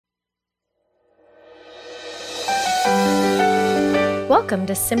Welcome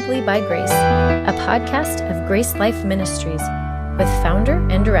to Simply by Grace, a podcast of Grace Life Ministries with founder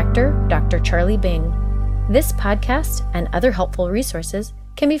and director Dr. Charlie Bing. This podcast and other helpful resources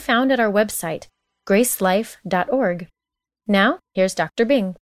can be found at our website, gracelife.org. Now, here's Dr.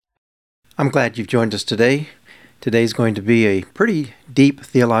 Bing. I'm glad you've joined us today. Today's going to be a pretty deep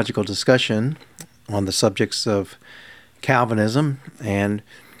theological discussion on the subjects of Calvinism, and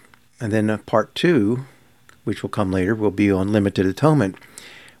then part two, which will come later, will be on limited atonement.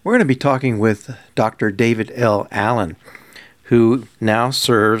 We're going to be talking with Dr. David L. Allen, who now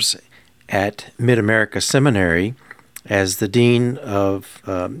serves at Mid-America Seminary as the Dean of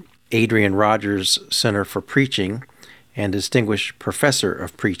Adrian Rogers Center for Preaching and Distinguished Professor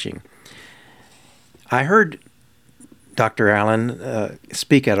of Preaching. I heard Dr. Allen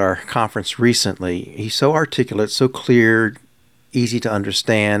speak at our conference recently. He's so articulate, so clear, easy to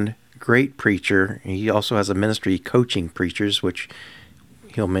understand, great preacher. He also has a ministry coaching preachers, which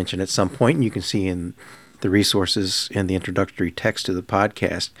he'll mention at some point, and you can see in the resources in the introductory text to the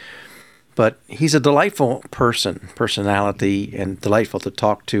podcast. But he's a delightful personality, and delightful to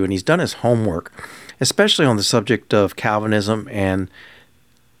talk to, and he's done his homework, especially on the subject of Calvinism and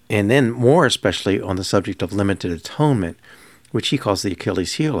then more especially on the subject of limited atonement, which he calls the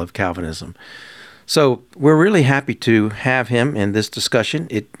Achilles heel of Calvinism. So we're really happy to have him in this discussion.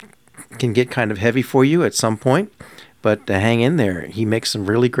 It can get kind of heavy for you at some point, but hang in there. He makes some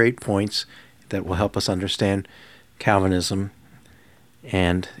really great points that will help us understand Calvinism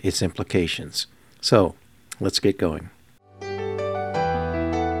and its implications. So let's get going.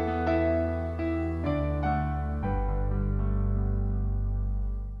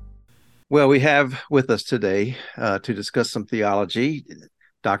 Well, we have with us today to discuss some theology,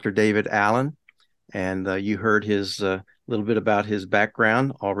 Dr. David Allen, and you heard his little bit about his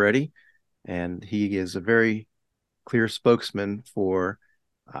background already, and he is a very clear spokesman for,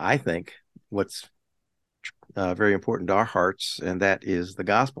 I think, what's very important to our hearts, and that is the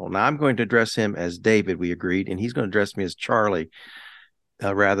gospel. Now, I'm going to address him as David, we agreed, and he's going to address me as Charlie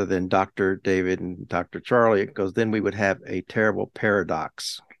rather than Dr. David and Dr. Charlie, because then we would have a terrible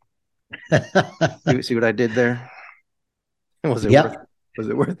paradox. See what I did there? Was it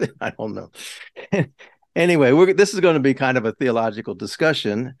worth it? I don't know. Anyway, this is going to be kind of a theological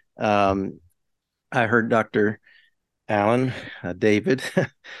discussion. I heard Dr. Allen, David,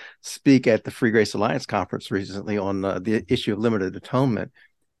 speak at the Free Grace Alliance conference recently on the issue of limited atonement.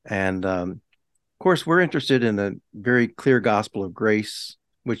 And of course, we're interested in a very clear gospel of grace,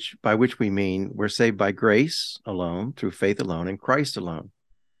 by which we mean we're saved by grace alone, through faith alone, in Christ alone.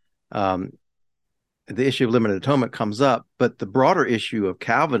 The issue of limited atonement comes up, but the broader issue of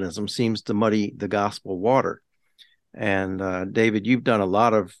Calvinism seems to muddy the gospel water. And David, you've done a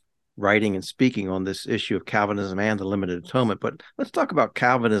lot of writing and speaking on this issue of Calvinism and the limited atonement, but let's talk about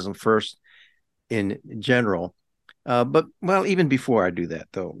Calvinism first in general. Even before I do that,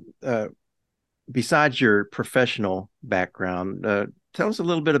 though, besides your professional background, tell us a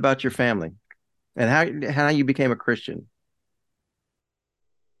little bit about your family and how you became a Christian.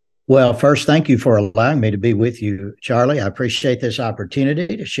 Well, first, thank you for allowing me to be with you, Charlie. I appreciate this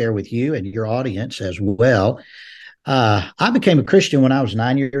opportunity to share with you and your audience as well. I became a Christian when I was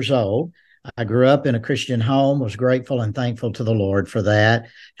 9 years old. I grew up in a Christian home, was grateful and thankful to the Lord for that.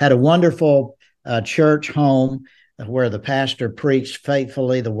 Had a wonderful church home where the pastor preached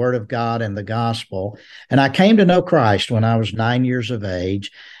faithfully the Word of God and the gospel. And I came to know Christ when I was 9 years of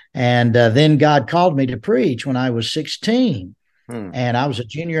age. And then God called me to preach when I was 16. And I was a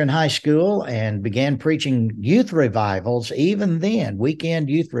junior in high school and began preaching youth revivals, even then, weekend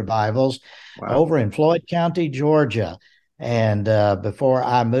youth revivals. Wow. Over in Floyd County, Georgia. And before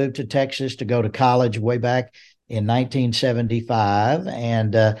I moved to Texas to go to college way back in 1975.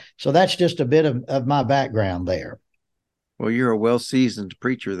 And so that's just a bit of my background there. Well, you're a well-seasoned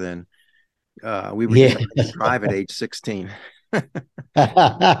preacher then. We were drive at age 16.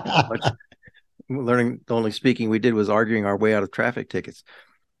 Learning, the only speaking we did was arguing our way out of traffic tickets.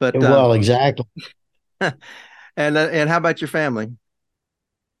 But well, exactly. And how about your family?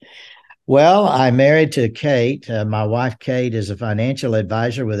 Well, I'm married to Kate. My wife, Kate, is a financial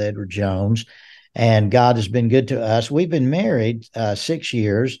advisor with Edward Jones, and God has been good to us. We've been married 6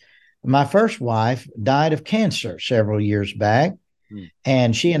 years. My first wife died of cancer several years back,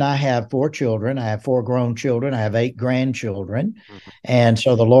 and she and I have 4 children. I have 4 grown children. I have 8 grandchildren. And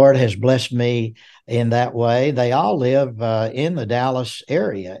so the Lord has blessed me in that way. They all live in the Dallas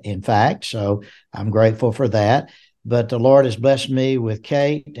area, in fact, so I'm grateful for that. But the Lord has blessed me with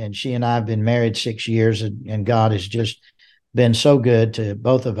Kate, and she and I have been married 6 years, and God has just been so good to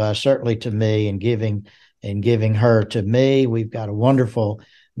both of us, certainly to me, in giving in giving her to me. We've got a wonderful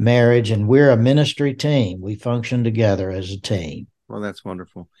marriage, and we're a ministry team. We function together as a team. Well, that's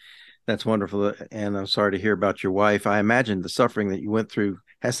wonderful. That's wonderful. And I'm sorry to hear about your wife. I imagine the suffering that you went through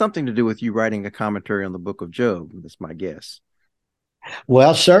has something to do with you writing a commentary on the book of Job. That's my guess.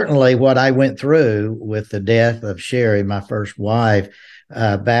 Well, certainly what I went through with the death of Sherry, my first wife,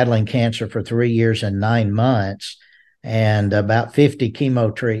 battling cancer for 3 years and 9 months, and about 50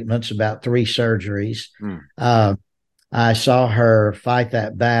 chemo treatments, about 3 surgeries. I saw her fight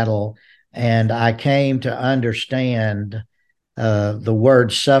that battle, and I came to understand the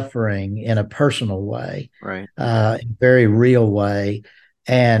word suffering in a personal way, right? In a very real way.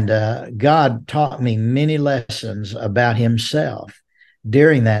 And God taught me many lessons about himself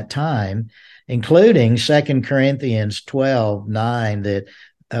during that time, including 2 Corinthians 12:9, that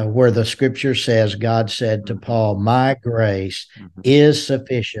where the scripture says, God said to Paul, my grace is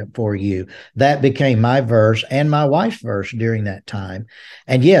sufficient for you. That became my verse and my wife's verse during that time.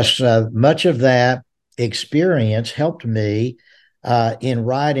 And yes, much of that experience helped me in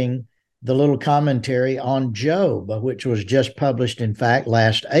writing the little commentary on Job, which was just published, in fact,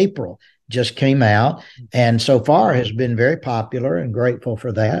 last April. Just came out, and so far has been very popular, and grateful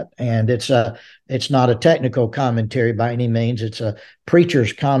for that. And it's not a technical commentary by any means. It's a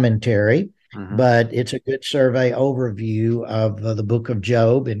preacher's commentary, but it's a good survey overview of the book of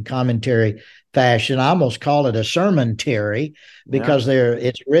Job in commentary fashion. I almost call it a sermontary, because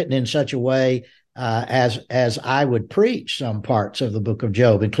it's written in such a way as I would preach some parts of the book of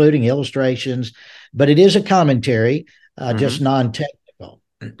Job, including illustrations, but it is a commentary, just non-technical.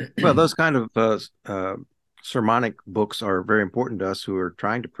 Well, those kind of sermonic books are very important to us who are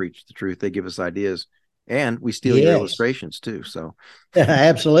trying to preach the truth. They give us ideas, and we steal your illustrations too. So,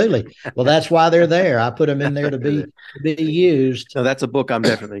 absolutely. Well, that's why they're there. I put them in there to be used. So that's a book I'm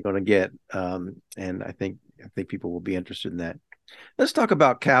definitely going to get, and I think people will be interested in that. Let's talk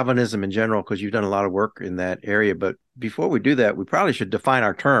about Calvinism in general, because you've done a lot of work in that area. But before we do that, we probably should define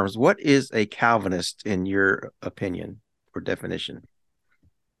our terms. What is a Calvinist in your opinion or definition?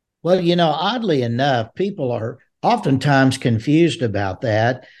 Well, oddly enough, people are oftentimes confused about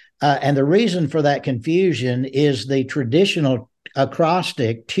that. And the reason for that confusion is the traditional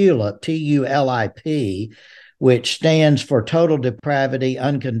acrostic TULIP, TULIP, which stands for total depravity,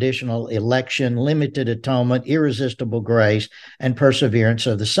 unconditional election, limited atonement, irresistible grace, and perseverance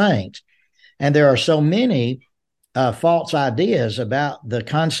of the saints. And there are so many false ideas about the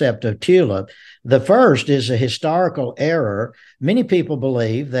concept of TULIP. The first is a historical error. Many people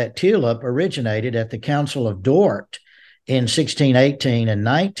believe that TULIP originated at the Council of Dort in 1618 and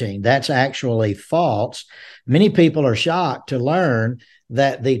 19. That's actually false. Many people are shocked to learn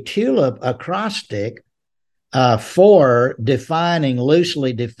that the TULIP acrostic for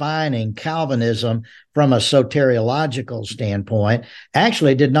loosely defining Calvinism from a soteriological standpoint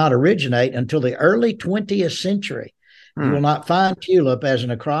actually did not originate until the early 20th century. You will not find TULIP as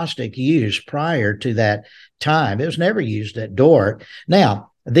an acrostic used prior to that time. It was never used at Dort.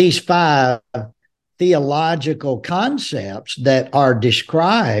 Now, these 5 theological concepts that are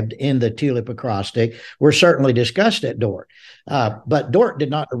described in the TULIP acrostic were certainly discussed at Dort. But Dort did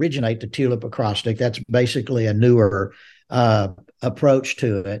not originate the TULIP acrostic. That's basically a newer approach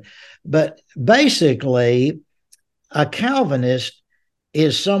to it. But basically, a Calvinist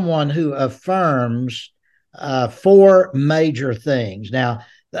is someone who affirms 4 major things. Now,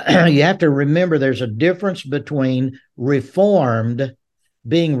 you have to remember there's a difference between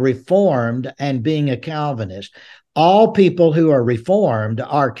being reformed and being a Calvinist. All people who are reformed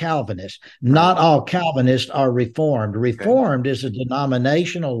are Calvinists. Not all Calvinists are reformed. Reformed is a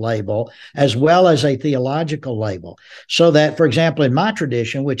denominational label as well as a theological label. So that, for example, in my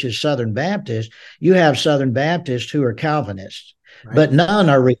tradition, which is Southern Baptist, you have Southern Baptists who are Calvinists, but none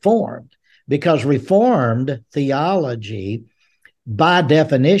are reformed, because reformed theology by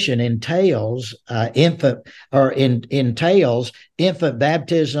definition entails infant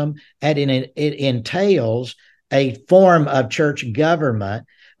baptism, and it entails a form of church government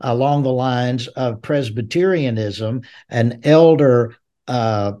along the lines of Presbyterianism, a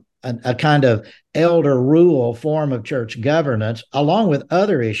kind of elder rule form of church governance, along with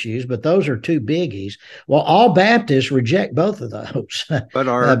other issues, but those are 2 biggies. Well, all Baptists reject both of those. But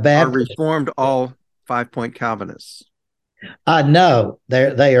are Reformed all 5-point Calvinists? No,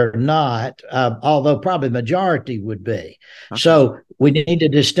 they are not, although probably majority would be. Okay. So we need to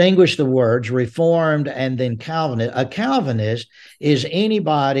distinguish the words Reformed and then Calvinist. A Calvinist is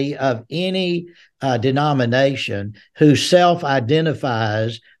anybody of any denomination who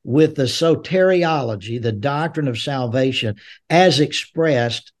self-identifies with the soteriology, the doctrine of salvation, as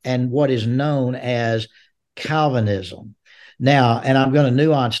expressed and what is known as Calvinism. Now, and I'm going to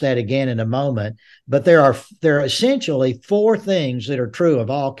nuance that again in a moment, but there are essentially four things that are true of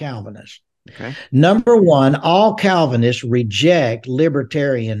all Calvinists. Okay. Number one, all Calvinists reject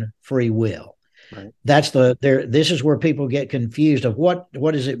libertarian free will. Right. This is where people get confused of what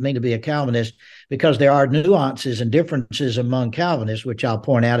does it mean to be a Calvinist, because there are nuances and differences among Calvinists, which I'll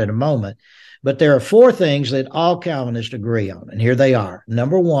point out in a moment. But there are four things that all Calvinists agree on, and here they are.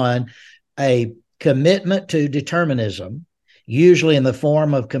 Number one, a commitment to determinism, usually in the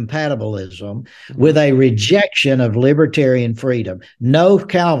form of compatibilism, with a rejection of libertarian freedom. No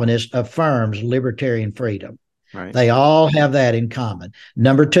Calvinist affirms libertarian freedom. Right. They all have that in common.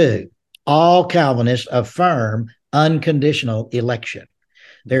 Number two, all Calvinists affirm unconditional election.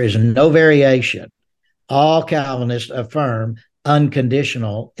 There is no variation. All Calvinists affirm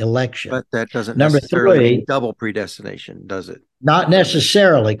unconditional election. But that doesn't Number necessarily three, mean double predestination, does it? not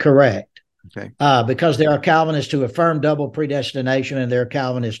necessarily, correct. Okay. Because there are Calvinists who affirm double predestination and there are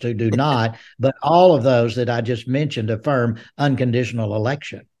Calvinists who do not, but all of those that I just mentioned affirm unconditional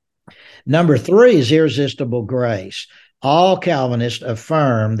election. Number three is irresistible grace. All Calvinists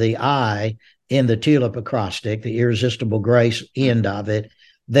affirm the I in the tulip acrostic, the irresistible grace end of it,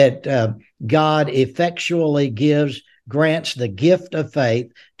 that God effectually grants the gift of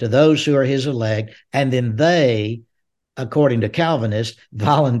faith to those who are his elect, and then they, according to Calvinists,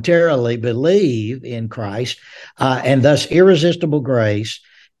 voluntarily believe in Christ, and thus irresistible grace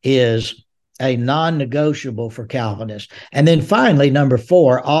is a non-negotiable for Calvinists. And then finally, number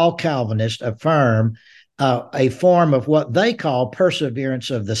four, all Calvinists affirm a form of what they call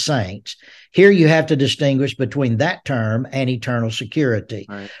perseverance of the saints. Here you have to distinguish between that term and eternal security.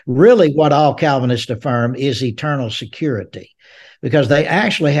 Right. Really, what all Calvinists affirm is eternal security, because they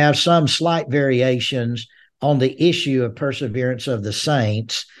actually have some slight variations on the issue of perseverance of the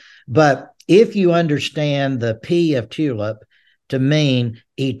saints. But if you understand the P of tulip to mean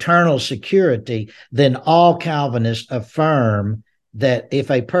eternal security, then all Calvinists affirm that if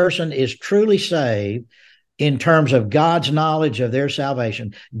a person is truly saved in terms of God's knowledge of their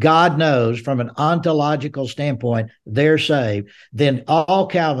salvation, God knows from an ontological standpoint they're saved, then all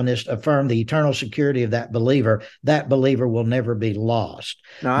Calvinists affirm the eternal security of that believer. That believer will never be lost.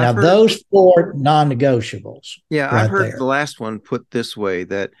 Now those four non-negotiables. Yeah, right I've heard there. the last one put this way,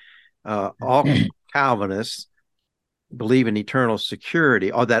 that all Calvinists believe in eternal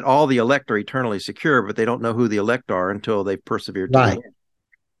security, or that all the elect are eternally secure, but they don't know who the elect are until they've persevered to the end.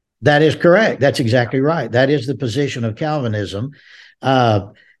 That is correct. That's exactly right. That is the position of Calvinism.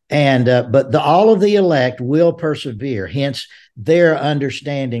 But all of the elect will persevere. Hence, their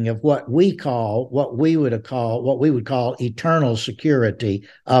understanding of what we would call eternal security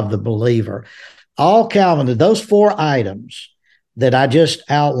of the believer. All Calvinists, those four items that I just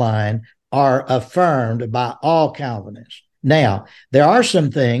outlined, are affirmed by all Calvinists. Now, there are some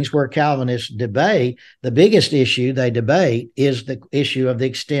things where Calvinists debate. The biggest issue they debate is the issue of the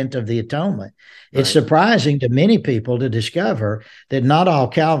extent of the atonement. It's surprising to many people to discover that not all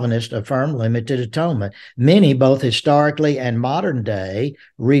Calvinists affirm limited atonement. Many, both historically and modern day,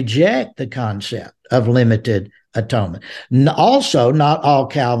 reject the concept of limited atonement. Also, not all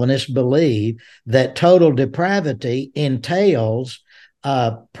Calvinists believe that total depravity entails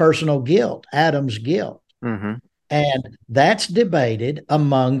personal guilt, Adam's guilt. Mm-hmm. And that's debated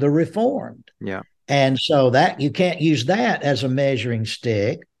among the Reformed. Yeah. And so that you can't use that as a measuring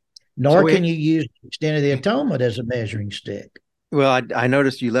stick, nor can you use the extent of the atonement as a measuring stick. Well, I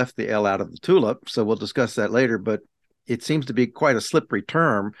noticed you left the L out of the tulip, so we'll discuss that later, but it seems to be quite a slippery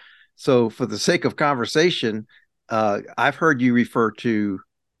term. So for the sake of conversation, I've heard you refer to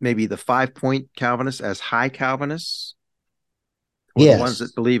maybe the 5-point Calvinists as high Calvinists, or the ones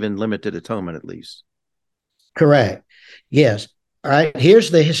that believe in limited atonement, at least. Correct. Yes. All right.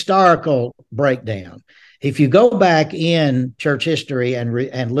 Here's the historical breakdown. If you go back in church history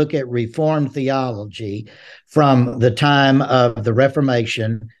and look at Reformed theology from the time of the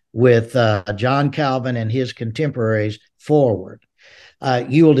Reformation with John Calvin and his contemporaries forward,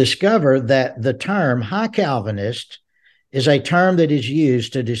 you will discover that the term high Calvinist is a term that is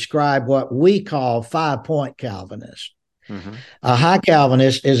used to describe what we call 5-point Calvinist. Mm-hmm. A high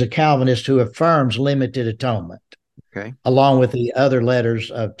Calvinist is a Calvinist who affirms limited atonement, along with the other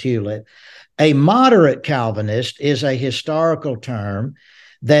letters of tulip. A moderate Calvinist is a historical term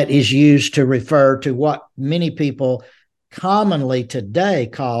that is used to refer to what many people commonly today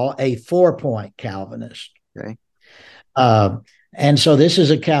call a 4-point Calvinist. Okay. And so this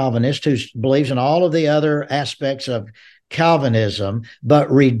is a Calvinist who believes in all of the other aspects of Calvinism,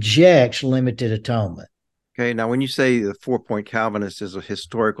 but rejects limited atonement. Okay. Now, when you say the 4-point Calvinist is a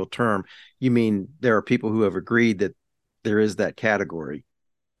historical term, you mean there are people who have agreed that there is that category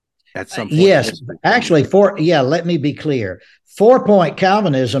at some point in Yes, history? actually, let me be clear. 4-point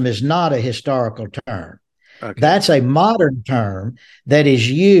Calvinism is not a historical term. Okay. That's a modern term that is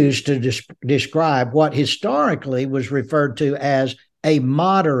used to describe what historically was referred to as a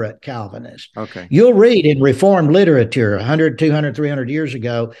moderate Calvinist. Okay. You'll read in Reformed literature 100, 200, 300 years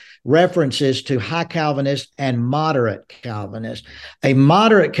ago references to high Calvinist and moderate Calvinist. A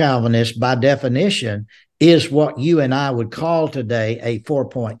moderate Calvinist, by definition, is what you and I would call today a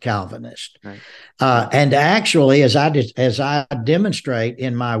 4-point Calvinist. Right. And actually, as I demonstrate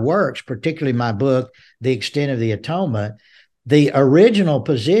in my works, particularly my book, The Extent of the Atonement, the original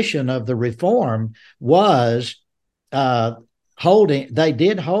position of the Reformed was they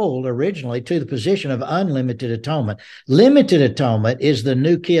did hold originally to the position of unlimited atonement. Limited atonement is the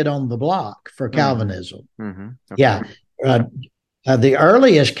new kid on the block for Calvinism. Mm-hmm. Okay. Yeah. The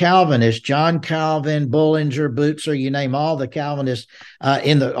earliest Calvinists, John Calvin, Bullinger, Butzer, you name all the Calvinists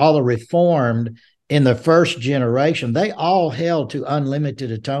all the Reformed in the first generation, they all held to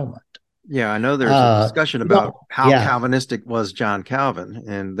unlimited atonement. Yeah, I know there's a discussion about how Calvinistic was John Calvin,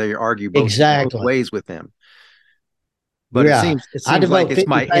 and they argue both ways with him. But it seems like it's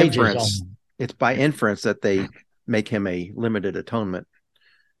by inference. It's by inference that they make him a limited atonement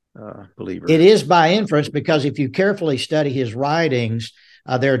believer. It is by inference because if you carefully study his writings,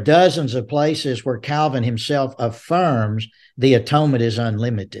 there are dozens of places where Calvin himself affirms the atonement is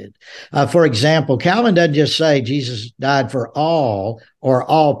unlimited. For example, Calvin doesn't just say Jesus died for all or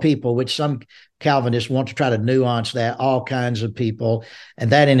all people, which some Calvinists want to try to nuance that, all kinds of people,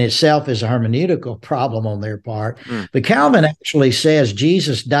 and that in itself is a hermeneutical problem on their part. But Calvin actually says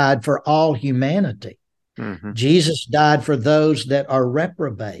Jesus died for all humanity. Mm-hmm. Jesus died for those that are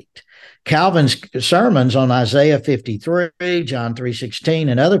reprobate. Calvin's sermons on Isaiah 53, John 3:16,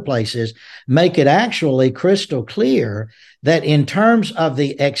 and other places make it actually crystal clear that in terms of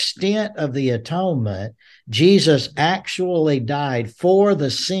the extent of the atonement, Jesus actually died for the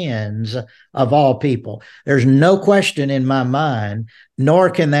sins of all people. There's no question in my mind, nor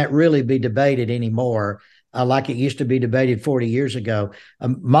can that really be debated anymore like it used to be debated 40 years ago.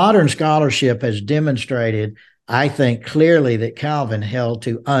 Modern scholarship has demonstrated, I think, clearly that Calvin held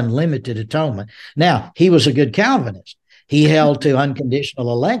to unlimited atonement. Now, he was a good Calvinist. He held to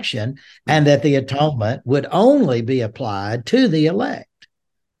unconditional election and that the atonement would only be applied to the elect.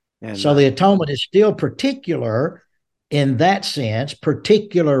 And so the atonement is still particular in that sense,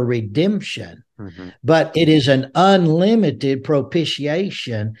 particular redemption, but it is an unlimited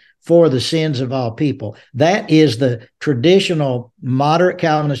propitiation for the sins of all people. That is the traditional moderate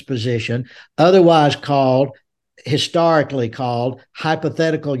Calvinist position, otherwise historically called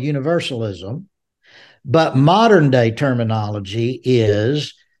hypothetical universalism. But modern day terminology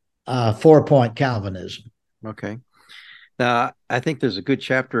is 4-point Calvinism. Okay. Now, I think there's a good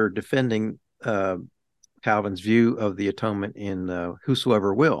chapter defending Calvin's view of the atonement in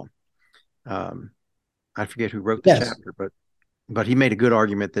Whosoever Will. I forget who wrote the chapter, but he made a good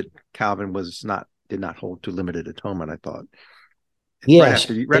argument that Calvin did not hold to limited atonement, I thought. Yes.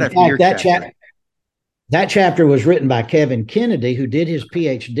 Right after your chapter. That chapter was written by Kevin Kennedy, who did his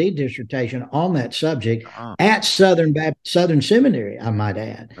PhD dissertation on that subject at Southern Seminary, I might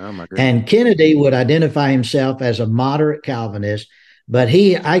add. Oh, my goodness. And Kennedy would identify himself as a moderate Calvinist, but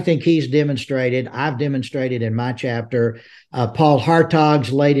I think I've demonstrated in my chapter, Paul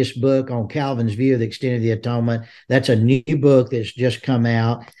Hartog's latest book on Calvin's view of the extent of the atonement. That's a new book that's just come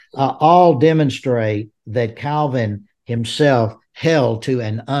out. All demonstrate that Calvin himself held to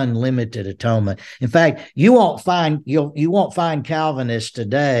an unlimited atonement. In fact, you won't find Calvinists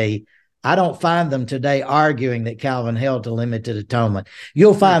today. I don't find them today arguing that Calvin held to limited atonement.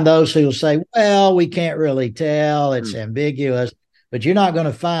 You'll find those who will say, well, we can't really tell, it's ambiguous, but you're not going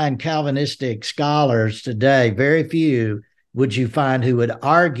to find Calvinistic scholars today, very few would you find who would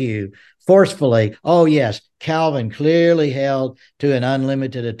argue forcefully, oh yes, Calvin clearly held to an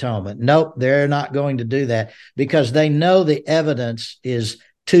unlimited atonement. Nope, they're not going to do that because they know the evidence is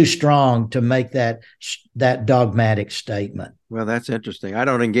too strong to make that dogmatic statement. Well, that's interesting. I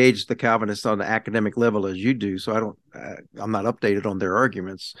don't engage the Calvinists on the academic level as you do, so I'm not updated on their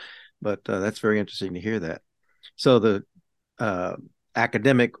arguments, but that's very interesting to hear that. So the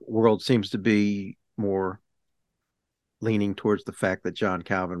academic world seems to be more leaning towards the fact that John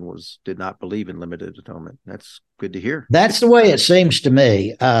Calvin did not believe in limited atonement. That's good to hear. That's the way it seems to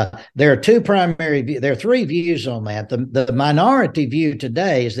me. There are three views on that. The minority view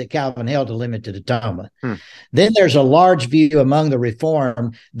today is that Calvin held to limited atonement. Then there's a large view among the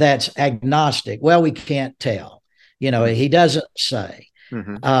Reformed that's agnostic. Well, we can't tell. He doesn't say.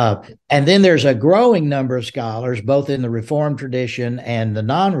 And then there's a growing number of scholars, both in the Reformed tradition and the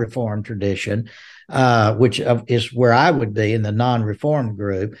non-Reformed tradition, which is where I would be in the non-Reformed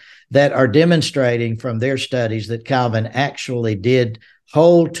group, that are demonstrating from their studies that Calvin actually did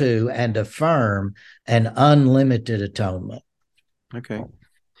hold to and affirm an unlimited atonement. Okay.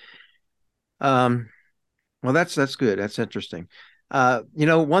 Well, that's good. That's interesting.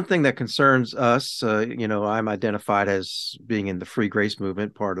 One thing that concerns us, I'm identified as being in the free grace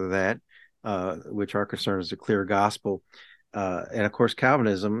movement, part of that, which our concern is the clear gospel. And of course,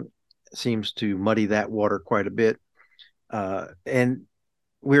 Calvinism seems to muddy that water quite a bit. And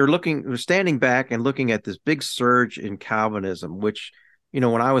we're standing back and looking at this big surge in Calvinism, which,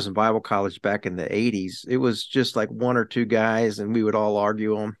 when I was in Bible college back in the 80s, it was just like one or two guys and we would all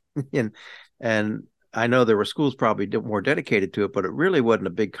argue them. and I know there were schools probably more dedicated to it, but it really wasn't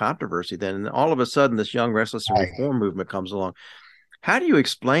a big controversy then. And all of a sudden, this young, restless, and reform movement comes along. How do you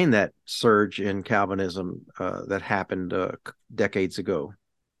explain that surge in Calvinism that happened decades ago?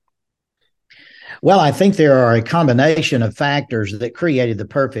 Well, I think there are a combination of factors that created the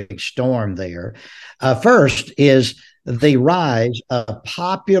perfect storm there. First is the rise of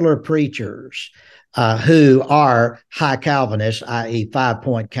popular preachers who are high Calvinists, i.e.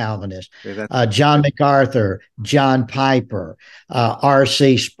 5-point Calvinists. John MacArthur, John Piper,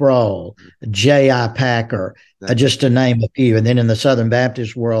 R.C. Sproul, J.I. Packer, just to name a few. And then in the Southern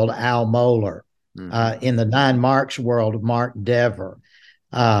Baptist world, Al Mohler. In the Nine Marks world, Mark Dever.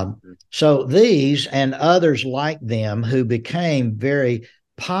 So these and others like them who became very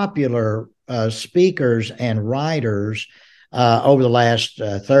popular speakers and writers over the last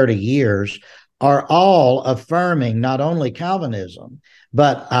 30 years are all affirming not only Calvinism,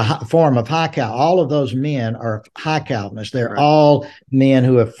 but a form of high Cal. All of those men are high Calvinists. They're all men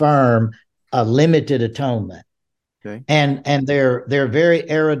who affirm a limited atonement. Okay. And they're very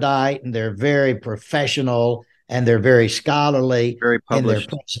erudite and they're very professional and they're very scholarly in their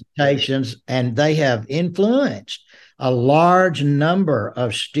presentations, and they have influenced a large number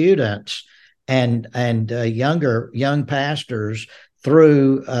of students and young pastors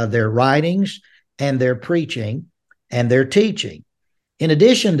through their writings and their preaching and their teaching. In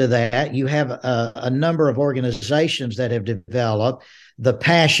addition to that, you have a number of organizations that have developed. The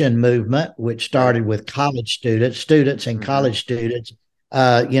Passion Movement, which started with college students and college students,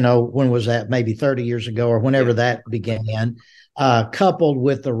 when was that? Maybe 30 years ago or whenever that began, coupled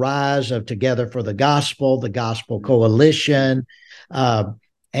with the rise of Together for the Gospel Coalition,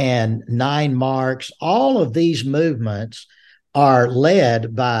 and Nine Marks. All of these movements are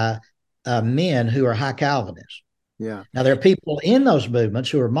led by men who are high Calvinists. Yeah. Now, there are people in those movements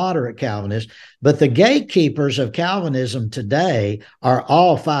who are moderate Calvinists, but the gatekeepers of Calvinism today are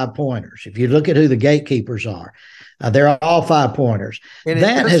all 5-pointers. If you look at who the gatekeepers are, they're all 5-pointers. And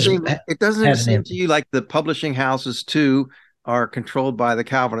it doesn't seem to you like the publishing houses, too, are controlled by the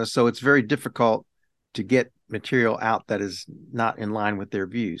Calvinists, so it's very difficult to get material out that is not in line with their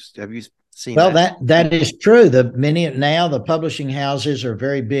views. Have you seen that? Well, that is true. The publishing houses are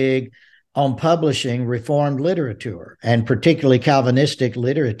very big on publishing Reformed literature and particularly Calvinistic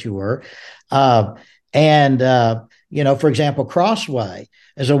literature. For example, Crossway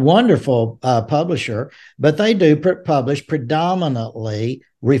is a wonderful publisher, but they do publish predominantly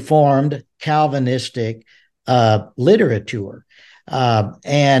Reformed Calvinistic literature. So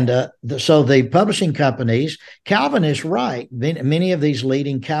the publishing companies, Calvinists write. Many of these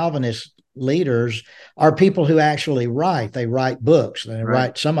leading Calvinist leaders are people who actually write. They write books. They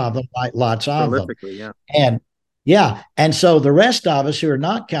write, some of them write lots of them. And so the rest of us who are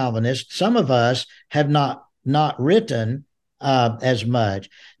not Calvinists, some of us have not written as much.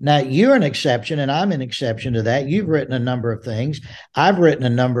 Now, you're an exception, and I'm an exception to that. You've written a number of things. I've written a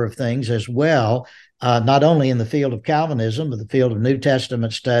number of things as well, not only in the field of Calvinism, but the field of New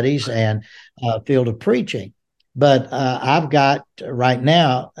Testament studies and field of preaching. But I've got right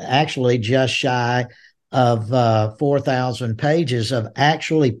now actually just shy of 4,000 pages of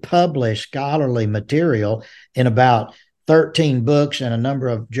actually published scholarly material in about 13 books and a number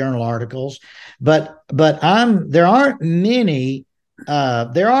of journal articles. But there aren't many.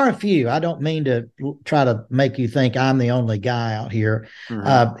 There are a few. I don't mean to try to make you think I'm the only guy out here.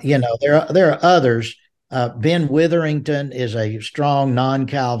 There are others Ben Witherington is a strong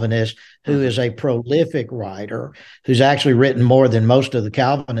non-Calvinist who is a prolific writer, who's actually written more than most of the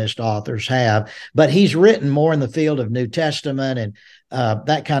Calvinist authors have, but he's written more in the field of New Testament and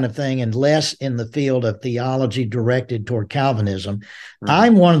that kind of thing, and less in the field of theology directed toward Calvinism. Mm-hmm.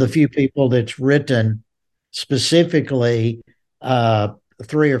 I'm one of the few people that's written specifically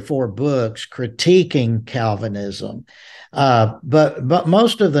 3 or 4 books critiquing Calvinism. But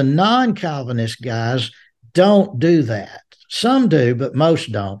most of the non-Calvinist guys don't do that. Some do, but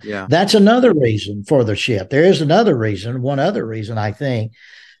most don't. Yeah. That's another reason for the shift. There is another reason, one other reason, I think.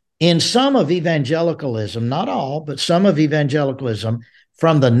 In some of evangelicalism, not all, but some of evangelicalism,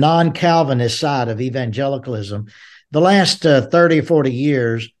 from the non-Calvinist side of evangelicalism, the last 30 or 40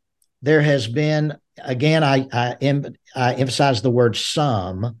 years, there has been, again, I emphasize the word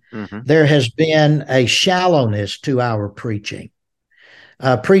some, there has been a shallowness to our preaching.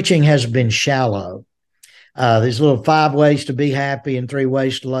 Preaching has been shallow. These little 5 ways to be happy and 3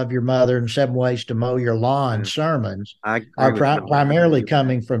 ways to love your mother and 7 ways to mow your lawn sermons are primarily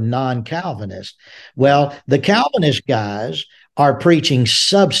coming from non-Calvinists. Well, the Calvinist guys are preaching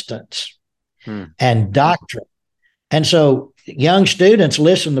substance and doctrine. And so young students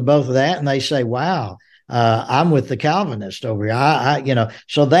listen to both of that and they say, wow, I'm with the Calvinist over here.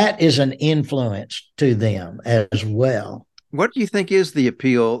 So that is an influence to them as well. What do you think is the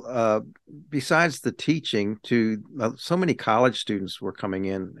appeal, besides the teaching, to so many college students were coming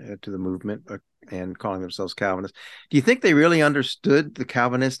in to the movement and calling themselves Calvinists? Do you think they really understood the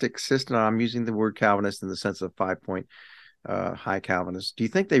Calvinistic system? I'm using the word Calvinist in the sense of 5-point high Calvinist. Do you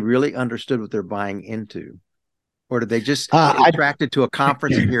think they really understood what they're buying into? Or did they just get attracted to a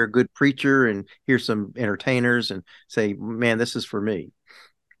conference and hear a good preacher and hear some entertainers and say, man, this is for me?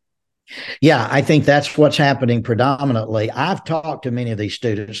 Yeah, I think that's what's happening predominantly. I've talked to many of these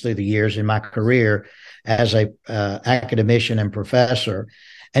students through the years in my career as a academician and professor,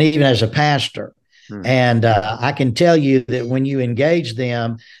 and even as a pastor. And I can tell you that when you engage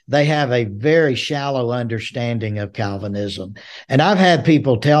them, they have a very shallow understanding of Calvinism. And I've had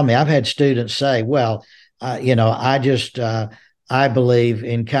people tell me, I've had students say, well, I believe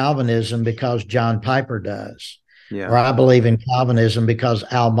in Calvinism because John Piper does. Yeah. Or I believe in Calvinism because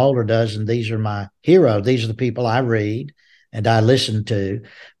Al Mohler does, and these are my heroes. These are the people I read and I listen to.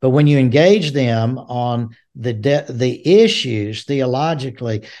 But when you engage them on the issues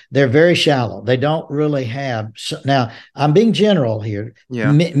theologically, they're very shallow. They don't really have. Now, I'm being general here.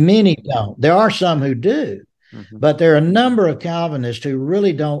 Yeah. Many don't. There are some who do, but there are a number of Calvinists who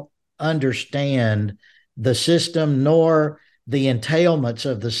really don't understand the system nor the entailments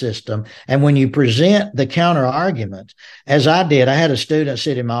of the system. And when you present the counter argument, as I did, I had a student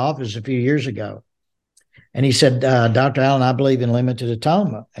sit in my office a few years ago, and he said, Dr. Allen, I believe in limited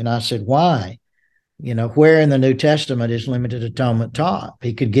atonement. And I said, why? Where in the New Testament is limited atonement taught?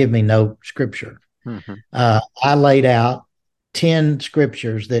 He could give me no scripture. I laid out 10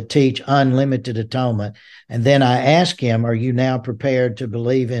 scriptures that teach unlimited atonement. And then I asked him, are you now prepared to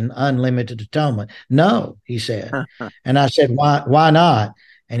believe in unlimited atonement? No, he said. And I said, why not?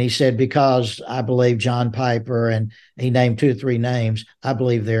 And he said, because I believe John Piper, and he named 2 or 3 names, I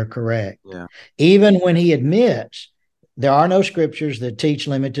believe they're correct. Yeah. Even when he admits there are no scriptures that teach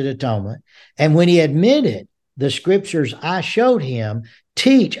limited atonement, and when he admitted the scriptures I showed him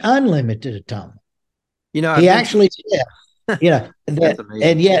teach unlimited atonement, he actually said,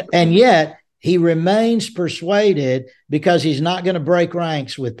 and yet he remains persuaded because he's not going to break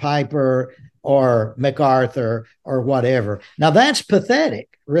ranks with Piper or MacArthur or whatever. Now that's pathetic,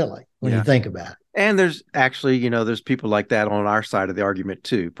 really, when you think about it. And there's actually, there's people like that on our side of the argument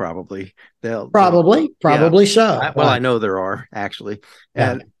too. Probably Probably so. I know there are actually,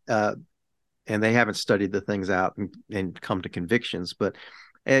 and they haven't studied the things out and come to convictions. But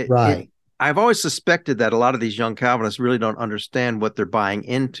I've always suspected that a lot of these young Calvinists really don't understand what they're buying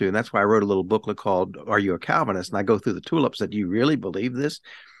into. And that's why I wrote a little booklet called Are You a Calvinist? And I go through the tulips that, do you really believe this?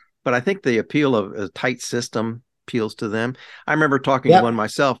 But I think the appeal of a tight system appeals to them. I remember talking to one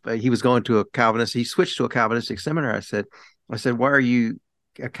myself. He was going to a Calvinist. He switched to a Calvinistic seminary. I said, why are you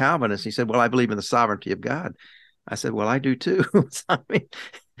a Calvinist? He said, well, I believe in the sovereignty of God. I said, well, I do too.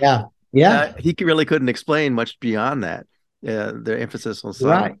 He really couldn't explain much beyond that. The emphasis on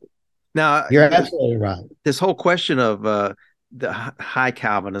sovereignty. Right. Now, you're absolutely right. This whole question of the high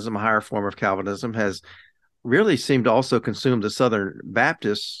Calvinism, a higher form of Calvinism, has really seemed to also consume the Southern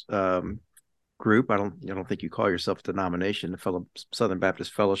Baptist group. I don't think you call yourself a denomination, the Southern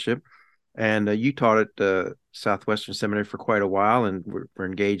Baptist Fellowship, and you taught at Southwestern Seminary for quite a while, and we're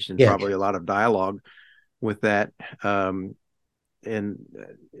engaged in probably a lot of dialogue with that.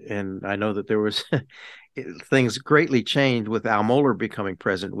 and I know that there was things greatly changed with Al Mohler becoming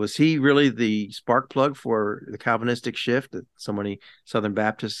president. Was he really the spark plug for the Calvinistic shift that so many Southern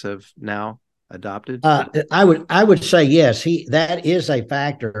Baptists have now adopted? I would say yes. That is a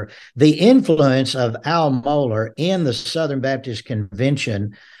factor. The influence of Al Mohler in the Southern Baptist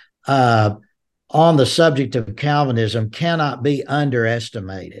Convention on the subject of Calvinism cannot be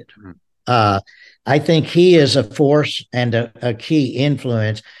underestimated. Mm-hmm. I think he is a force and a key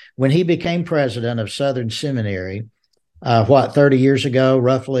influence. When he became president of Southern Seminary, 30 years ago,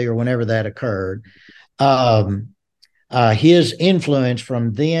 roughly, or whenever that occurred, his influence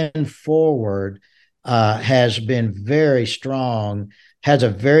from then forward has been very strong, has a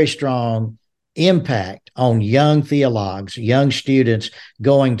very strong impact on young theologues, young students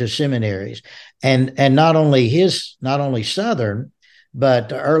going to seminaries. And not only Southern, but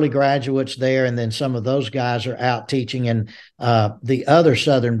the early graduates there, and then some of those guys are out teaching in the other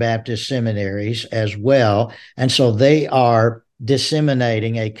Southern Baptist seminaries as well. And so they are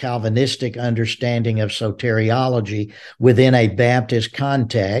disseminating a Calvinistic understanding of soteriology within a Baptist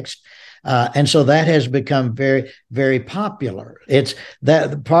context. And so that has become very, very popular. It's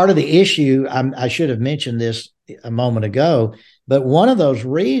that part of the issue. I should have mentioned this a moment ago, but one of those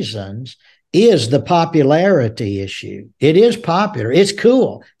reasons is the popularity issue. It is popular. It's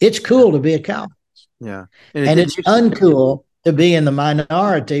cool. It's cool to be a Calvinist. Yeah. And it's uncool to be in the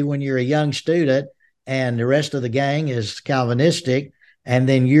minority when you're a young student and the rest of the gang is Calvinistic. And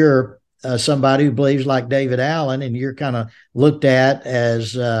then you're somebody who believes like David Allen, and you're kind of looked at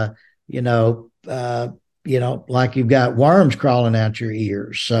as, like you've got worms crawling out your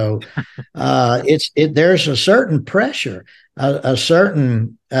ears. So there's a certain pressure, a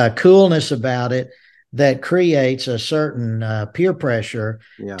certain coolness about it that creates a certain peer pressure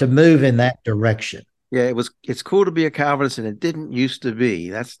to move in that direction. Yeah, it's cool to be a Calvinist, and it didn't used to be.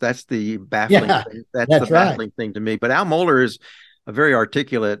 That's the baffling thing. That's the baffling thing to me. But Al Mohler is a very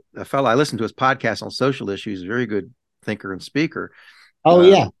articulate fellow. I listened to his podcast on social issues, very good thinker and speaker. Oh,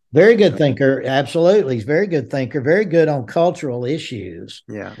 yeah. Very good thinker. Absolutely. He's a very good thinker, very good on cultural issues.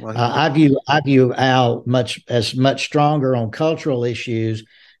 Yeah. Well, I view Al much stronger on cultural issues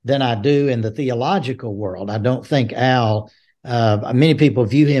than I do in the theological world. I don't think Al, many people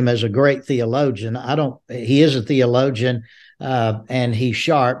view him as a great theologian. He is a theologian and he's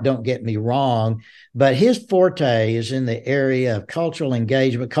sharp, don't get me wrong, but his forte is in the area of cultural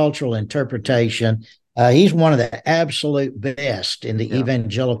engagement, cultural interpretation. He's one of the absolute best in the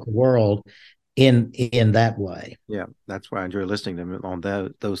evangelical world in that way. Yeah, that's why I enjoy listening to him on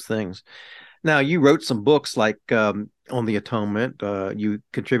those things. Now, you wrote some books like on the atonement. You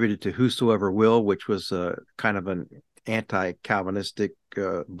contributed to Whosoever Will, which was kind of an anti-Calvinistic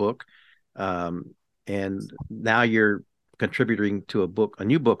book. And now you're contributing to a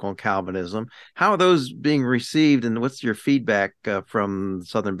new book on Calvinism. How are those being received, and what's your feedback from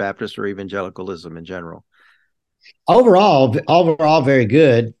Southern Baptist or evangelicalism in general? Overall, very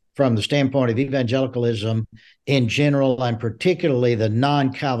good from the standpoint of evangelicalism in general, and particularly the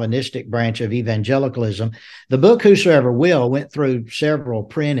non-Calvinistic branch of evangelicalism. The book Whosoever Will went through several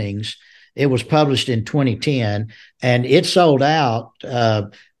printings. It was published in 2010, and it sold out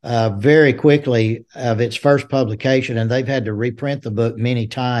very quickly of its first publication, and they've had to reprint the book many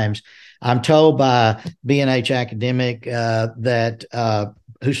times. I'm told by B&H Academic that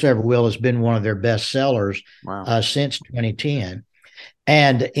Whosoever Will has been one of their best sellers since 2010.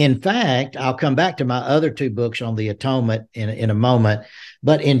 And in fact, I'll come back to my other two books on the atonement in a moment.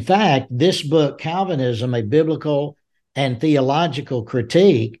 But in fact, this book, Calvinism, A Biblical and Theological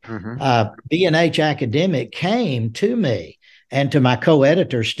Critique, B&H Academic came to me and to my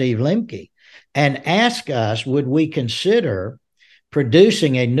co-editor, Steve Lemke, and asked us, would we consider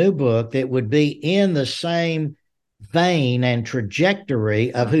producing a new book that would be in the same vein and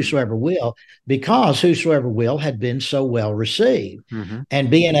trajectory of Whosoever Will, because Whosoever Will had been so well received. And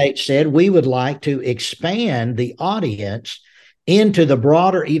B&H said, we would like to expand the audience into the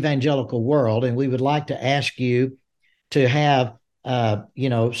broader evangelical world, and we would like to ask you to have,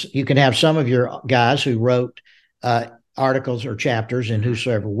 you can have some of your guys who wrote articles or chapters in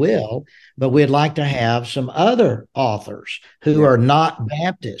Whosoever Will, but we'd like to have some other authors who are not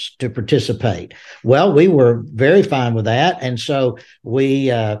Baptist to participate. Well, we were very fine with that. And so we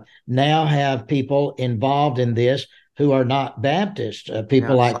now have people involved in this who are not Baptist,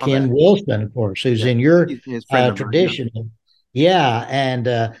 people like Ken Wilson, of course, who's in your tradition. And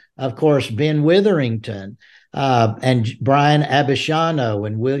of course, Ben Witherington, and Brian Abishano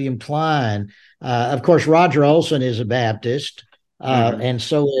and William Klein. Of course, Roger Olson is a Baptist, and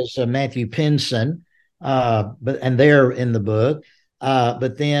so is Matthew Pinson. and they're in the book.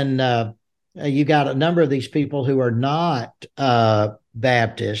 But then you got a number of these people who are not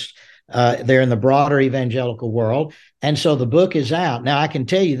Baptist. They're in the broader evangelical world. And so the book is out. Now, I can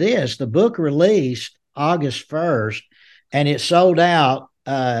tell you this, the book released August 1st, and it sold out.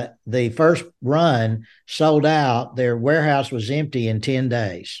 The first run sold out. Their warehouse was empty in 10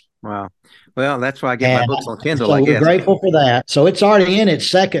 days. Wow. Well, that's why I get my books on Kindle, so I guess. We're grateful for that. So it's already in its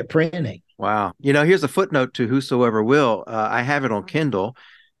second printing. Wow. Here's a footnote to Whosoever Will. I have it on Kindle,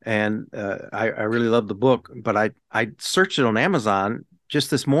 and I really love the book, but I searched it on Amazon just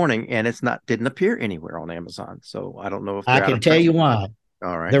this morning, and didn't appear anywhere on Amazon. So I don't know if I can tell you why.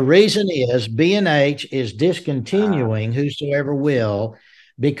 All right. The reason is B&H is discontinuing Whosoever Will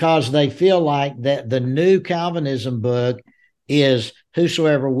because they feel like that the new Calvinism book is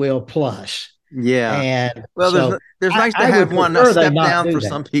Whosoever Will plus. Yeah. And well, there's nice to have one step down for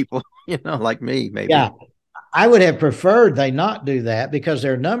some people, like me, maybe. Yeah. I would have preferred they not do that because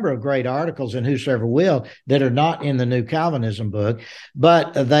there are a number of great articles in Whosoever Will that are not in the new Calvinism book,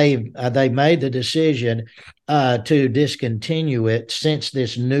 but they made the decision to discontinue it since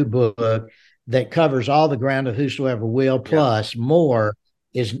this new book that covers all the ground of Whosoever Will plus more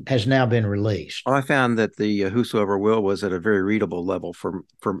has now been released. Well, I found that the Whosoever Will was at a very readable level for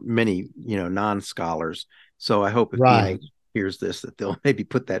many non-scholars. So I hope if hears this that they'll maybe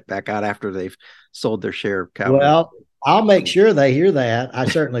put that back out after they've sold their share of Calvinism. Well, I'll make sure they hear that. I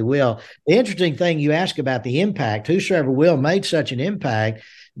certainly will. The interesting thing you ask about the impact, Whosoever Will made such an impact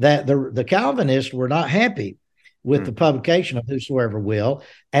that the Calvinists were not happy with the publication of Whosoever Will.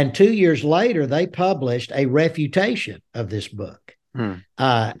 And 2 years later, they published a refutation of this book, an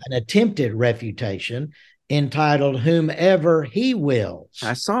attempted refutation entitled Whomever He Wills.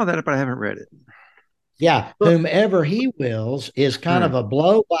 I saw that, but I haven't read it. Yeah, Whomever He Wills is kind of a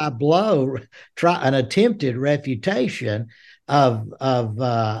blow by blow, an attempted refutation of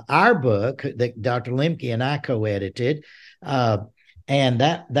our book that Dr. Lemke and I co-edited, and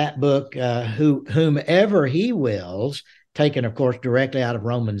that book, Whomever He Wills, taken of course directly out of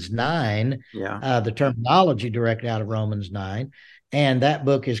Romans 9, the terminology directly out of Romans 9, and that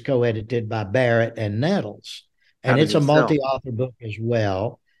book is co-edited by Barrett and Nettles, and it's a multi-author book as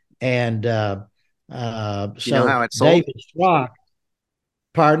well, and so you know how it's sold? David Schrock,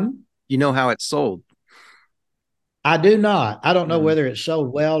 pardon? You know how it's sold? I do not. I don't know whether it's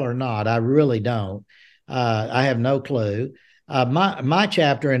sold well or not. I really don't. I have no clue. My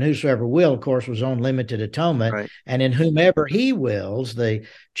chapter in Whosoever Will, of course, was on limited atonement. And in Whomever He Wills, the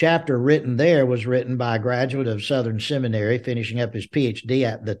chapter written there was written by a graduate of Southern Seminary, finishing up his PhD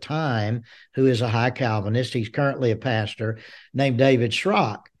at the time, who is a high Calvinist. He's currently a pastor, named David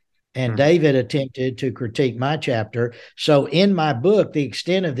Schrock. And David attempted to critique my chapter. So in my book, The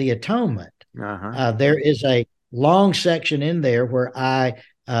Extent of the Atonement, there is a long section in there where I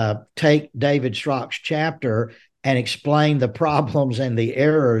take David Schrock's chapter and explain the problems and the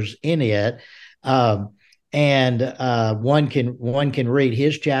errors in it. One can read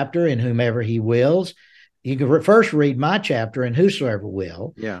his chapter in Whomever He Wills. You can first read my chapter in Whosoever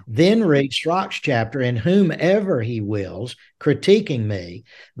Will, then read Schrock's chapter in Whomever He Wills, critiquing me,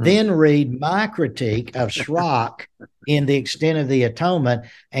 then read my critique of Schrock in The Extent of the Atonement,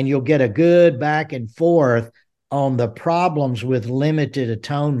 and you'll get a good back and forth on the problems with limited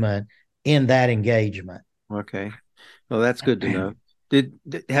atonement in that engagement. Okay. Well, that's good to know.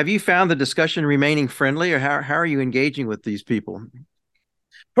 Have you found the discussion remaining friendly, or how are you engaging with these people?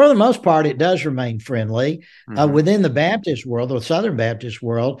 For the most part, it does remain friendly. Within the Baptist world, the Southern Baptist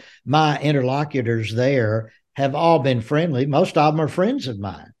world, my interlocutors there have all been friendly. Most of them are friends of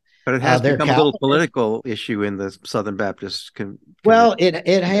mine. But it has become a little political issue in the Southern Baptist Well,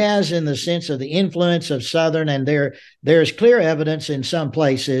 it has, in the sense of the influence of Southern, and there's clear evidence in some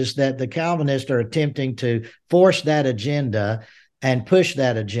places that the Calvinists are attempting to force that agenda and push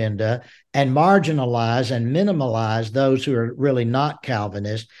that agenda and marginalize and minimalize those who are really not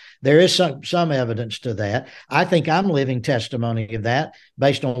Calvinist. There is some evidence to that. I think I'm living testimony of that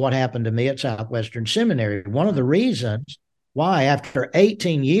based on what happened to me at Southwestern Seminary. One of the reasons why, after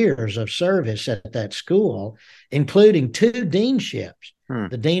 18 years of service at that school, including 2 deanships,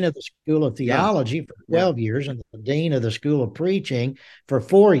 the dean of the School of Theology for 12 years and the dean of the School of Preaching for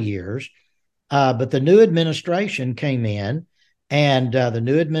 4 years, but the new administration came in, and the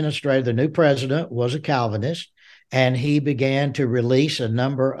new president was a Calvinist, and he began to release a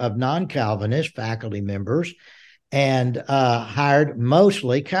number of non-Calvinist faculty members and hired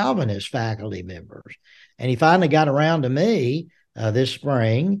mostly Calvinist faculty members. And he finally got around to me this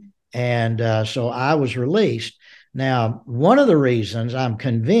spring, and so I was released. Now, one of the reasons I'm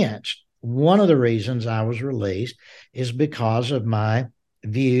convinced one of the reasons I was released is because of my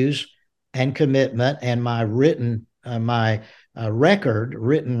views and commitment and my written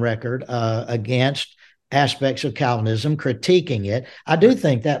written record against aspects of Calvinism, critiquing it. I do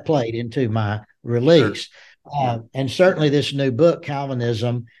think that played into my release. Sure. And certainly this new book,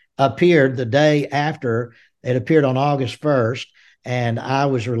 Calvinism, appeared the day after. It appeared on August 1st, and I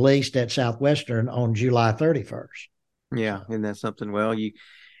was released at Southwestern on July 31st. Yeah, isn't that something? Well,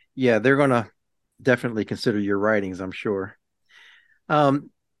 they're going to definitely consider your writings, I'm sure. Um,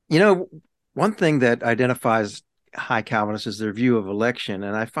 you know, one thing that identifies high Calvinists is their view of election,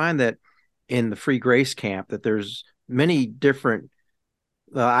 and I find that in the free grace camp that there's many different.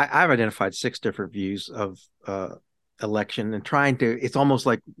 I've identified 6 different views of election, and trying to. It's almost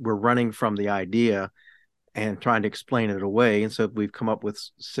like we're running from the idea and trying to explain it away. And so we've come up with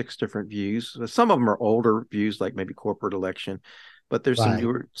 6 different views. Some of them are older views, like maybe corporate election, but there's Right.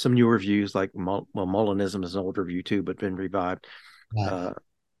 some newer views, like Molinism is an older view too, but been revived. Right.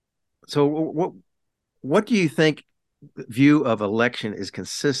 So what do you think the view of election is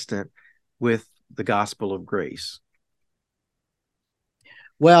consistent with the gospel of grace?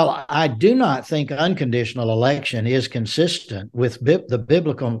 Well, I do not think unconditional election is consistent with the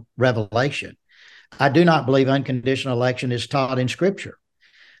biblical revelation. I do not believe unconditional election is taught in Scripture.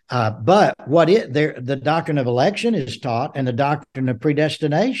 But the doctrine of election is taught, and the doctrine of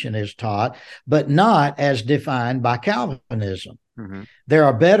predestination is taught, but not as defined by Calvinism. Mm-hmm. There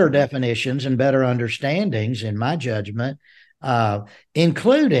are better definitions and better understandings, in my judgment,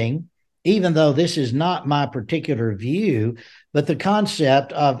 including, even though this is not my particular view, but the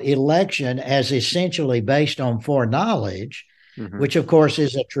concept of election as essentially based on foreknowledge, Mm-hmm. which of course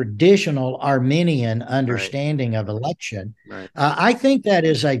is a traditional Arminian understanding of election. Right. I think that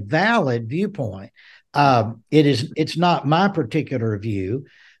is a valid viewpoint. It's not my particular view,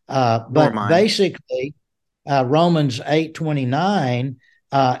 but basically Romans 8:29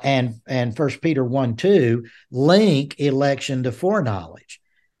 and 1 Peter 1:2 link election to foreknowledge.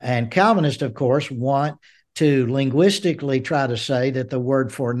 And Calvinists, of course, want to linguistically try to say that the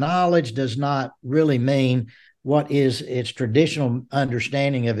word foreknowledge does not really mean what is its traditional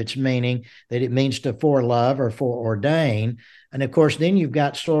understanding of its meaning, that it means to forelove or foreordain. And of course, then you've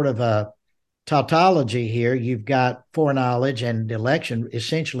got sort of a tautology here. You've got foreknowledge and election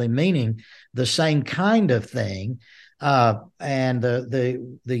essentially meaning the same kind of thing. And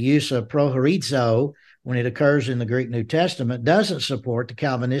the use of prohorizo, when it occurs in the Greek New Testament, doesn't support the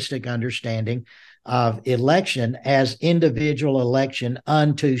Calvinistic understanding of election as individual election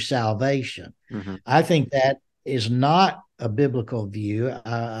unto salvation. Mm-hmm. I think that is not a biblical view.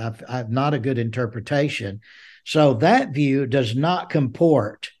 I've not a good interpretation. So that view does not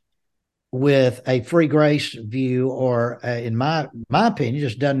comport with a free grace view, or in my opinion,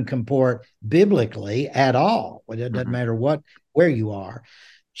 just doesn't comport biblically at all. It doesn't matter where you are.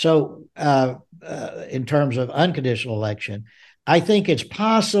 So in terms of unconditional election, I think it's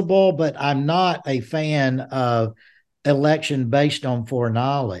possible, but I'm not a fan of election based on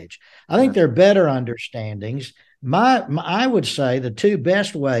foreknowledge. I think there are better understandings. I would say the 2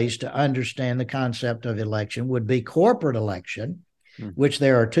 best ways to understand the concept of election would be corporate election, which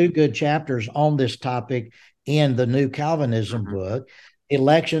there are 2 good chapters on this topic in the New Calvinism book.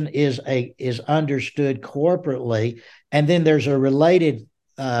 Election is understood corporately, and then there's a related.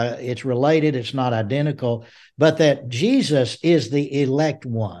 It's not identical, but that Jesus is the elect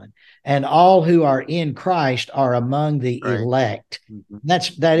one, and all who are in Christ are among the elect.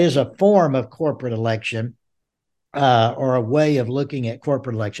 That is a form of corporate election, or a way of looking at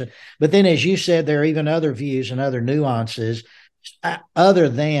corporate election. But then, as you said, there are even other views and other nuances other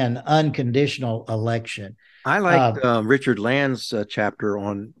than unconditional election. I like Richard Land's chapter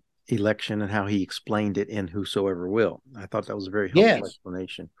on election and how he explained it in Whosoever Will. I thought that was a very helpful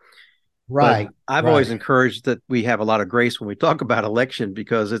explanation. Right. But I've always encouraged that we have a lot of grace when we talk about election,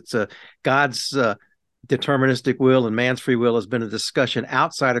 because it's God's deterministic will and man's free will has been a discussion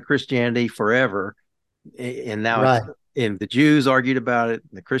outside of Christianity forever. And now and the Jews argued about it,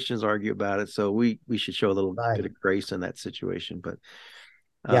 and the Christians argue about it. So we should show a little bit of grace in that situation. But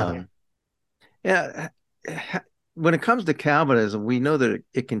when it comes to Calvinism, we know that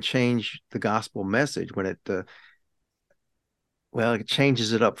it can change the gospel message when it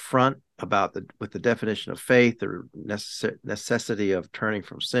changes it up front with the definition of faith, the necessity of turning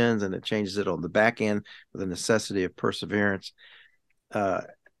from sins, and it changes it on the back end with the necessity of perseverance.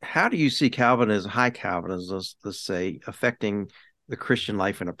 How do you see Calvinism, high Calvinism, let's say, affecting the Christian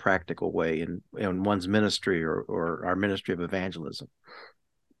life in a practical way in one's ministry or our ministry of evangelism?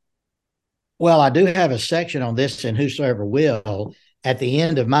 Well, I do have a section on this in Whosoever Will. At the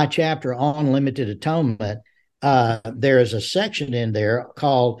end of my chapter on limited atonement, there is a section in there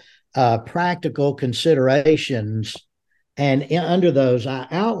called Practical Considerations. And under those, I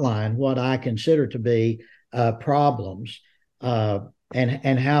outline what I consider to be problems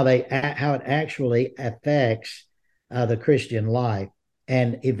and how it actually affects the Christian life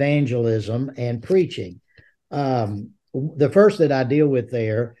and evangelism and preaching. The first that I deal with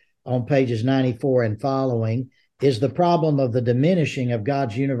there on pages 94 and following is the problem of the diminishing of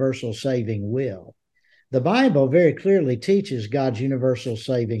God's universal saving will. The Bible very clearly teaches God's universal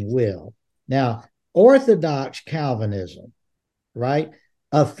saving will. Now, Orthodox Calvinism, right,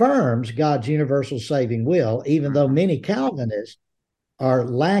 affirms God's universal saving will, even though many Calvinists are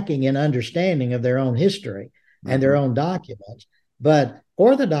lacking in understanding of their own history and their own documents. But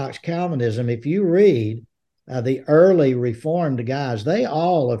Orthodox Calvinism, if you read the early Reformed guys, they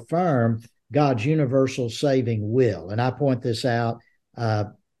all affirm God's universal saving will. And I point this out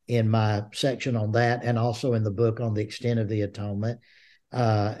in my section on that, and also in the book on the extent of the atonement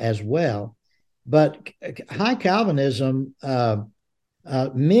as well. But High Calvinism,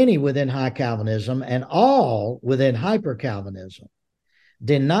 many within High Calvinism and all within Hyper Calvinism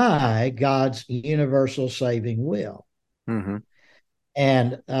deny God's universal saving will. Mm-hmm.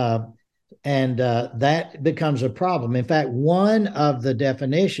 And that becomes a problem. In fact, one of the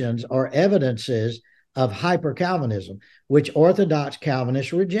definitions or evidences of hyper-Calvinism, which Orthodox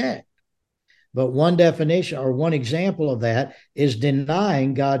Calvinists reject. But one definition or one example of that is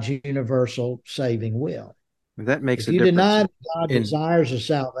denying God's universal saving will. That makes a difference. If you deny God desires the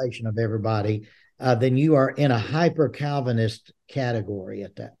salvation of everybody, then you are in a hyper-Calvinist category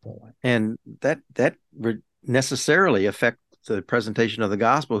at that point. And that would necessarily affect the presentation of the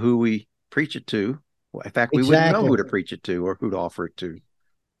gospel, who we preach it to. In fact, we wouldn't know who to preach it to or who to offer it to.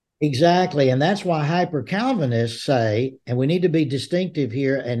 Exactly. And that's why hyper-Calvinists say, and we need to be distinctive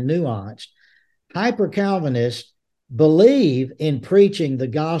here and nuanced, hyper-Calvinists believe in preaching the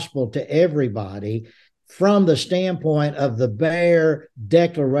gospel to everybody from the standpoint of the bare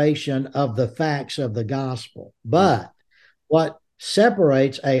declaration of the facts of the gospel. But what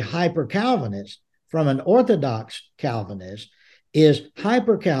separates a hyper-Calvinist from an Orthodox Calvinist is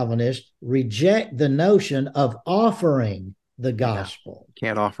hyper-Calvinists reject the notion of offering the gospel. You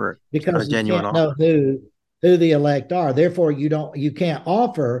can't offer it because you can't know who the elect are. Therefore, you can't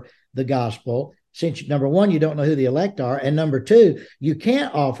offer the gospel since, number one, you don't know who the elect are, and number two, you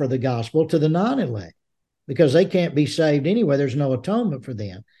can't offer the gospel to the non-elect because they can't be saved anyway. There's no atonement for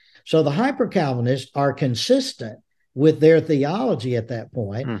them. So the hyper-Calvinists are consistent with their theology at that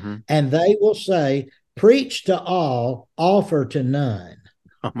point, and they will say, preach to all, offer to none.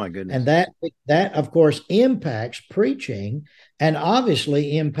 Oh, my goodness. And that, of course, impacts preaching and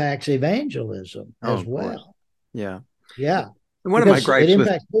obviously impacts evangelism as well. Yeah. Yeah. And one of my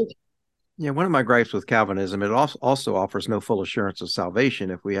gripes with Calvinism, it also offers no full assurance of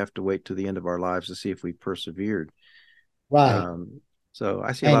salvation if we have to wait to the end of our lives to see if we persevered. Right. So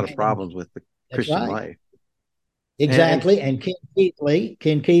I see a lot of problems with the Christian life. Exactly. And Ken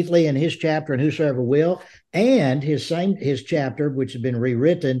Keathley in his chapter in Whosoever Will, and his chapter, which has been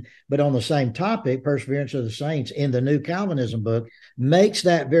rewritten, but on the same topic, Perseverance of the Saints, in the New Calvinism book, makes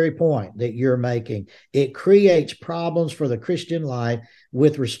that very point that you're making. It creates problems for the Christian life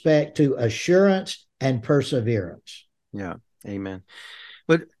with respect to assurance and perseverance. Yeah. Amen.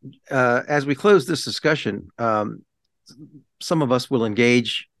 But as we close this discussion, some of us will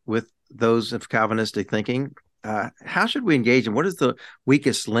engage with those of Calvinistic thinking. How should we engage, and what is the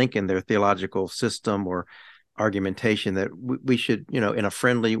weakest link in their theological system or argumentation that we should, in a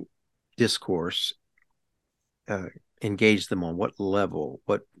friendly discourse, engage them on? What level,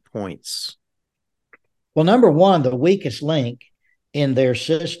 what points? Well, number one, the weakest link in their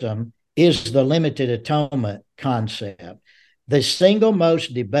system is the limited atonement concept. The single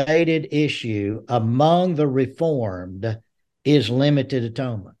most debated issue among the Reformed is limited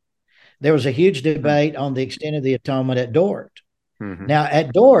atonement. There was a huge debate on the extent of the atonement at Dort. Now,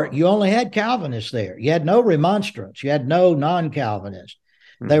 at Dort, you only had Calvinists there. You had no remonstrants. You had no non-Calvinists.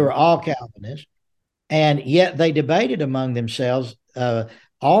 They were all Calvinists. And yet they debated among themselves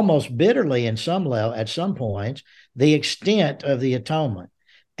almost bitterly at some points, the extent of the atonement.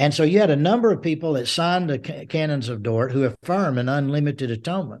 And so you had a number of people that signed the canons of Dort who affirm an unlimited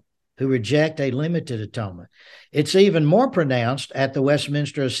atonement, who reject a limited atonement. It's even more pronounced at the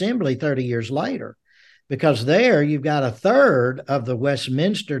Westminster Assembly 30 years later, because there you've got a third of the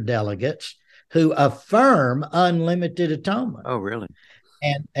Westminster delegates who affirm unlimited atonement. Oh, really?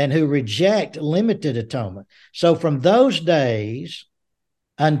 And who reject limited atonement. So from those days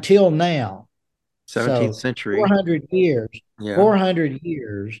until now, 17th So century. 400 years, Yeah. 400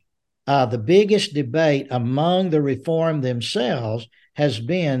 years, the biggest debate among the Reformed themselves has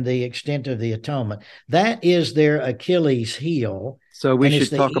been the extent of the atonement. That is their Achilles heel. So we And it's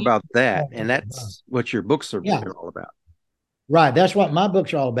should the talk easy about that. point And to debunk. that's what your books are Yeah, all about. right. That's what my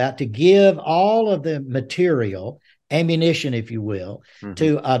books are all about, to give all of the material, ammunition, if you will,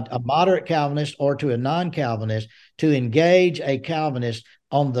 to a moderate Calvinist or to a non-Calvinist to engage a Calvinist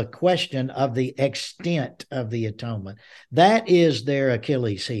on the question of the extent of the atonement. That is their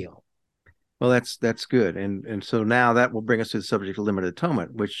Achilles heel. Well, that's good. And so now that will bring us to the subject of limited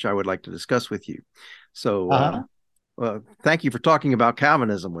atonement, which I would like to discuss with you. So thank you for talking about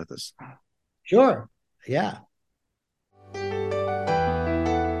Calvinism with us. Sure. Yeah.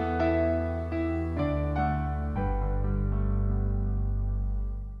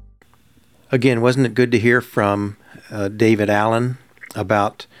 Again, wasn't it good to hear from David Allen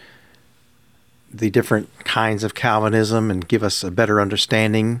about the different kinds of Calvinism and give us a better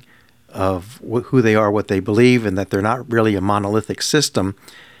understanding of who they are, what they believe, and that they're not really a monolithic system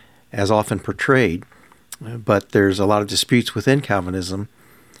as often portrayed, but there's a lot of disputes within Calvinism.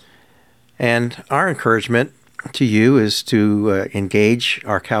 And our encouragement to you is to engage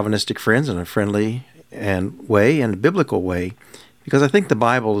our Calvinistic friends in a friendly way and a biblical way, because I think the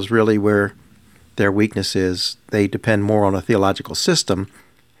Bible is really where their weakness is. They depend more on a theological system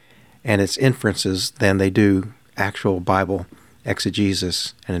and its inferences than they do actual Bible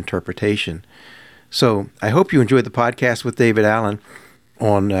exegesis and interpretation. So I hope you enjoyed the podcast with David Allen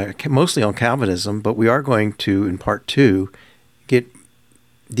on mostly on Calvinism, but we are going to, in part 2, get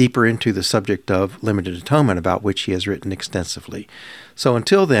deeper into the subject of limited atonement, about which he has written extensively. So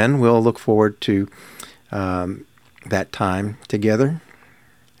until then, we'll look forward to that time together,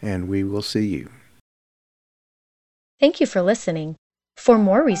 and we will see you. Thank you for listening. For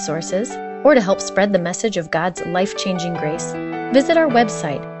more resources, or to help spread the message of God's life-changing grace, visit our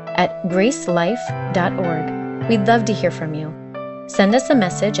website at gracelife.org. We'd love to hear from you. Send us a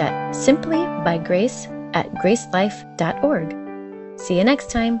message at simplybygrace@gracelife.org. See you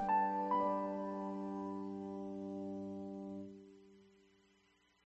next time.